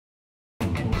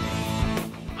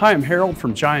Hi, I'm Harold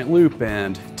from Giant Loop,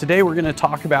 and today we're going to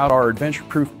talk about our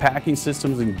adventure-proof packing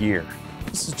systems and gear.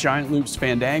 This is Giant Loop's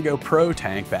Fandango Pro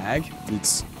tank bag.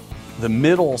 It's the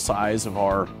middle size of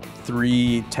our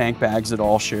 3 tank bags that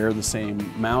all share the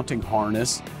same mounting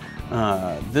harness.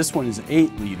 This one is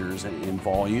 8 liters in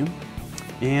volume.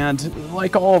 And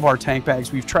like all of our tank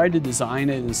bags, we've tried to design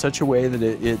it in such a way that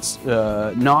it's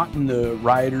not in the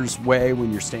rider's way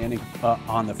when you're standing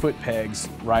on the foot pegs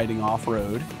riding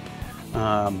off-road.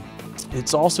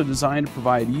 It's also designed to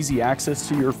provide easy access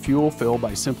to your fuel fill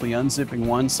by simply unzipping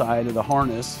one side of the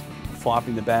harness,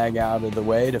 flopping the bag out of the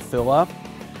way to fill up.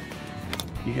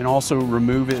 You can also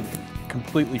remove it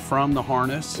completely from the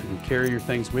harness and carry your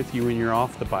things with you when you're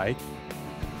off the bike.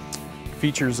 It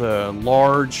features a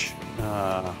large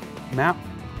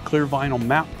clear vinyl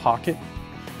map pocket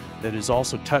that is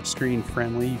also touchscreen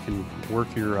friendly. You can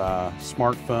work your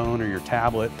smartphone or your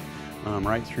tablet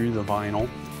right through the vinyl.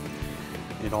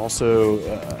 It also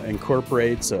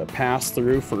incorporates a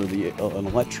pass-through for an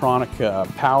electronic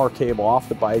power cable off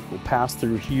the bike will pass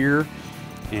through here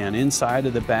and inside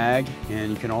of the bag,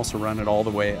 and you can also run it all the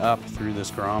way up through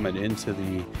this grommet into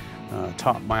the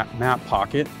top map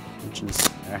pocket, which is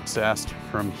accessed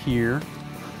from here.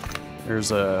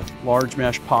 There's a large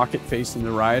mesh pocket facing the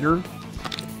rider.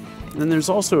 And then there's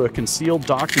also a concealed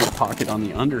document pocket on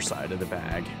the underside of the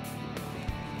bag.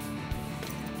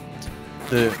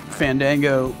 The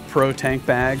Fandango Pro tank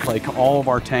bag, like all of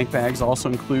our tank bags, also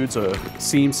includes a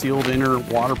seam-sealed inner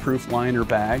waterproof liner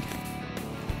bag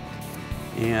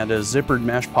and a zippered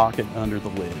mesh pocket under the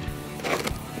lid.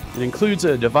 It includes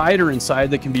a divider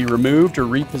inside that can be removed or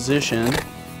repositioned.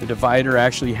 The divider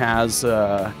actually has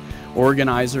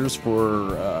organizers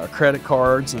for credit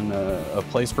cards and a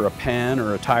place for a pen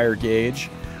or a tire gauge,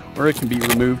 or it can be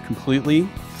removed completely.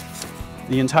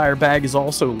 The entire bag is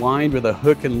also lined with a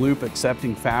hook and loop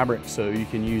accepting fabric, so you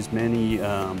can use many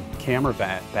camera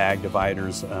bag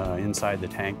dividers inside the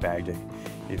tank bag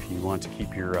if you want to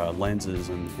keep your lenses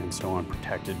and so on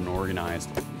protected and organized.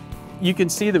 You can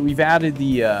see that we've added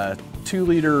the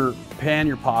 2-liter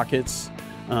pannier pockets.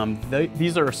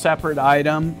 These are a separate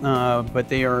item, but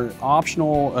they are an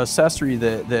optional accessory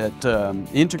that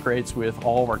integrates with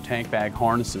all of our tank bag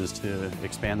harnesses to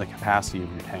expand the capacity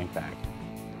of your tank bag.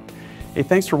 Hey,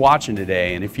 thanks for watching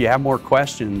today, and if you have more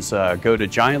questions, go to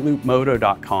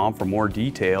giantloopmoto.com for more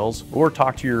details or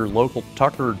talk to your local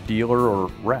Tucker dealer or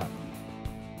rep.